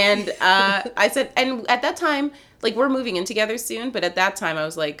 And I said, and at that time, like, we're moving in together soon, but at that time I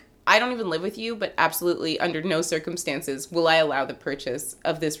was like, I don't even live with you, but absolutely under no circumstances will I allow the purchase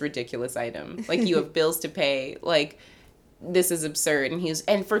of this ridiculous item. Like, you have bills to pay. Like, this is absurd.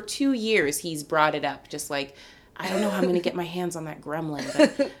 And for 2 years he's brought it up, just like, I don't know how I'm going to get my hands on that gremlin,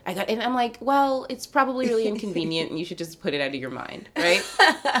 but and I'm like, well, it's probably really inconvenient and you should just put it out of your mind, right?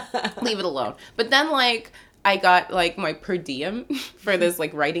 Leave it alone. But then, like, I got, like, my per diem for this,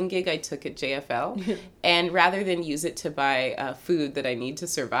 like, writing gig I took at JFL. And rather than use it to buy food that I need to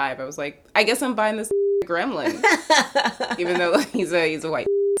survive, I was like, I guess I'm buying this gremlin. Even though he's a white.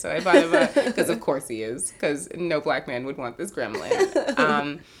 So I bought him because of course he is. Because no black man would want this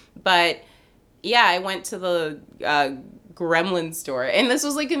gremlin. But, yeah, I went to the gremlin store. And this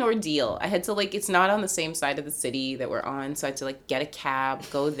was, like, an ordeal. I had to, like, it's not on the same side of the city that we're on. So I had to, like, get a cab,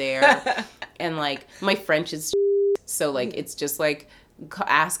 go there. And, like, my French is so, like, it's just, like,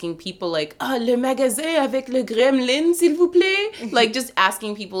 asking people, like, le magasin avec le gremlin, s'il vous plaît? Like, just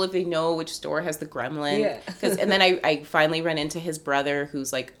asking people if they know which store has the gremlin. Yeah. And then I finally ran into his brother,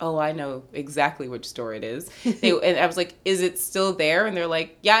 who's like, oh, I know exactly which store it is. And I was like, is it still there? And they're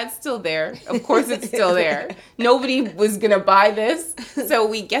like, yeah, it's still there. Of course it's still there. Nobody was going to buy this. So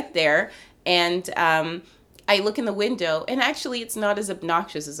we get there, and I look in the window, and actually it's not as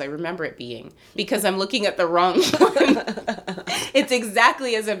obnoxious as I remember it being, because I'm looking at the wrong one. It's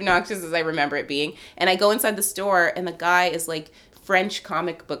exactly as obnoxious as I remember it being. And I go inside the store, and the guy is like French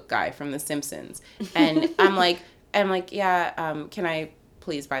comic book guy from The Simpsons. And I'm like, yeah, can I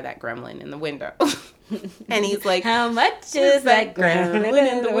please buy that gremlin in the window? And he's like, how much is that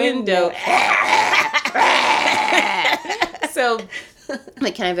gremlin in the window? So I'm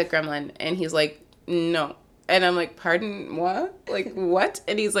like, can I have that gremlin? And he's like, no. And I'm like, pardon, what? Like, what?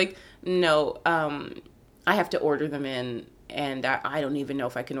 And he's like, no, I have to order them in, and I don't even know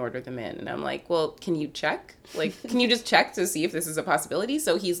if I can order them in. And I'm like, well, can you check? Like, can you just check to see if this is a possibility?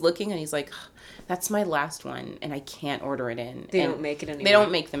 So he's looking, and he's like, that's my last one, and I can't order it in. They don't make it anymore. They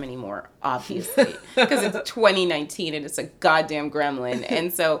don't make them anymore, obviously, because it's 2019, and it's a goddamn gremlin.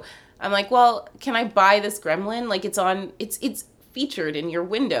 And so I'm like, well, can I buy this gremlin? Like, it's featured in your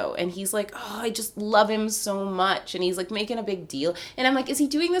window. And he's like, oh, I just love him so much. And he's like making a big deal. And I'm like, is he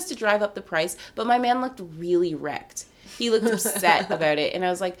doing this to drive up the price? But my man looked really wrecked. He looked upset about it. And I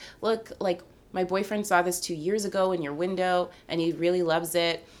was like, look, like, my boyfriend saw this 2 years ago in your window, and he really loves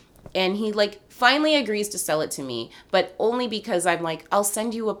it. And he, like, finally agrees to sell it to me, but only because I'm like, I'll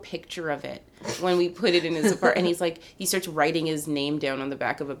send you a picture of it when we put it in his apartment. And he's like, he starts writing his name down on the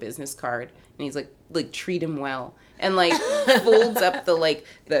back of a business card. And he's like, treat him well. And, like, folds up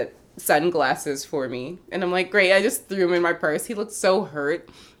the sunglasses for me. And I'm like, great, I just threw him in my purse. He looked so hurt.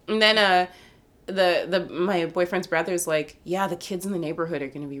 And then my boyfriend's brother's like, yeah, the kids in the neighborhood are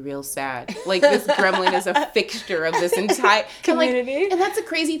going to be real sad. Like, this gremlin is a fixture of this entire community. And that's a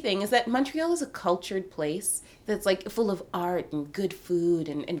crazy thing, is that Montreal is a cultured place that's, like, full of art and good food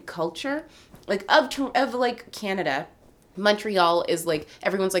and culture. Like, of like, Canada, Montreal is, like,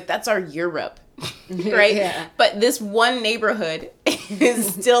 everyone's like, that's our Europe. Right? Yeah. But this one neighborhood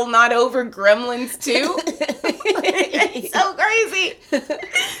is still not over Gremlins 2. It's so crazy.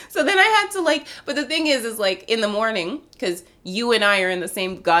 So then I had to, like, but the thing is like, in the morning, because you and I are in the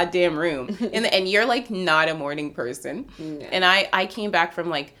same goddamn room, and you're, like, not a morning person. No. And I came back from,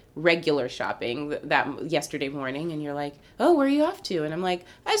 like, regular shopping that yesterday morning, and you're like, oh, where are you off to? And I'm like,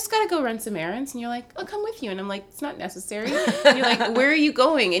 I just gotta go run some errands. And you're like, I'll come with you. And I'm like, it's not necessary. And you're like, where are you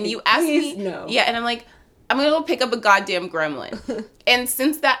going? And you asked me, no. Yeah, and I'm like, I'm gonna go pick up a goddamn gremlin. And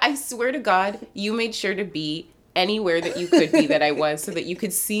since that, I swear to God, you made sure to be anywhere that you could be that I was, so that you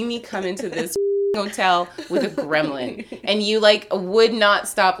could see me come into this hotel with a gremlin. And you, like, would not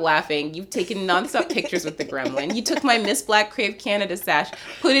stop laughing. You've taken nonstop pictures with the gremlin. You took my Miss Black Crave Canada sash,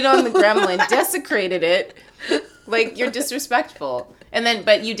 put it on the gremlin, desecrated it. Like, you're disrespectful. And then,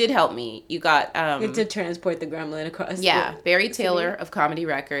 but you did help me. You got you had to transport the gremlin across. Yeah, Barry Taylor of Comedy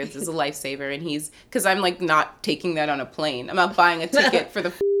Records is a lifesaver, and he's, because I'm, like, not taking that on a plane. I'm not buying a ticket for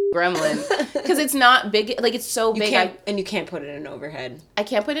the gremlin because it's not big. Like it's so big. And you can't put it in overhead. I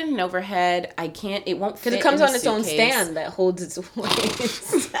can't put it in overhead. I can't. It won't fit because it comes in on its own suitcase. stand that holds its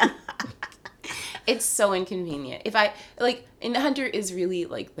weight. It's so inconvenient. If I like, and Hunter is really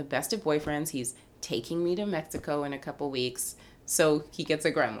like the best of boyfriends. He's taking me to Mexico in a couple weeks, so he gets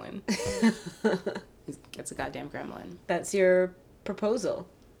a gremlin. He gets a goddamn gremlin. That's your proposal.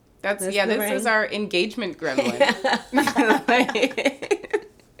 That's the this ring. is our engagement gremlin.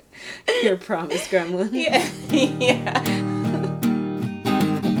 Your promised gremlin. Yeah. Yeah.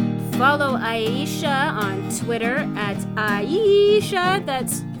 Follow Aisha on Twitter at Aisha,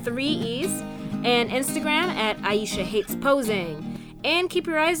 that's 3 E's, and Instagram at Aisha Hates Posing. And keep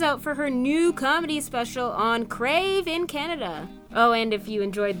your eyes out for her new comedy special on Crave in Canada. Oh, and if you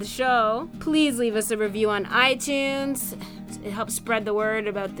enjoyed the show, please leave us a review on iTunes. It helps spread the word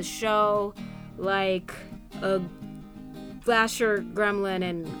about the show, like a Glasher Gremlin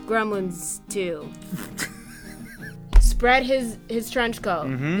and Gremlins 2. Spread his trench coat.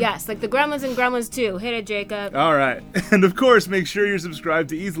 Yes, like the Gremlins and Gremlins 2. Hit it, Jacob. All right. And of course, make sure you're subscribed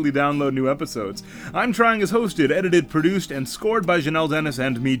to easily download new episodes. I'm Trying is hosted, edited, produced, and scored by Janelle Dennis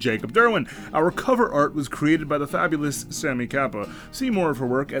and me, Jacob Derwin. Our cover art was created by the fabulous Sammy Kappa. See more of her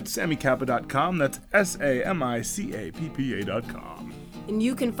work at sammykappa.com. That's SAMICAPPA.com. And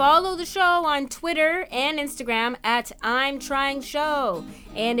you can follow the show on Twitter and Instagram at I'm Trying Show.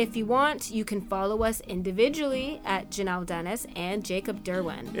 And if you want, you can follow us individually at Janelle Dennis and Jacob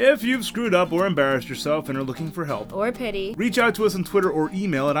Derwin. If you've screwed up or embarrassed yourself and are looking for help, Or pity. reach out to us on Twitter or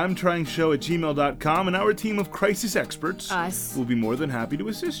email at imtryingshow@gmail.com, and our team of crisis experts Us. will be more than happy to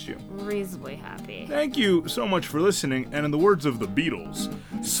assist you. Reasonably happy. Thank you so much for listening, and in the words of the Beatles,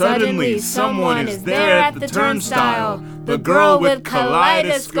 Suddenly, someone is there at the turnstile. The girl with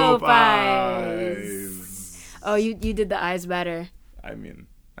kaleidoscope eyes. Oh, you did the eyes better. I mean,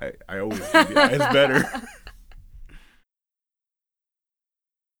 I always do the eyes better.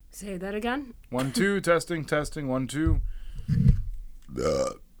 Say that again. 1, 2, testing, 1, 2.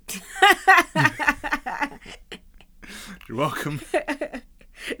 You're welcome. I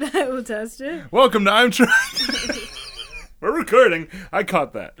will test it. Welcome to I'm Trying. We're recording. I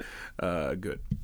caught that. Good.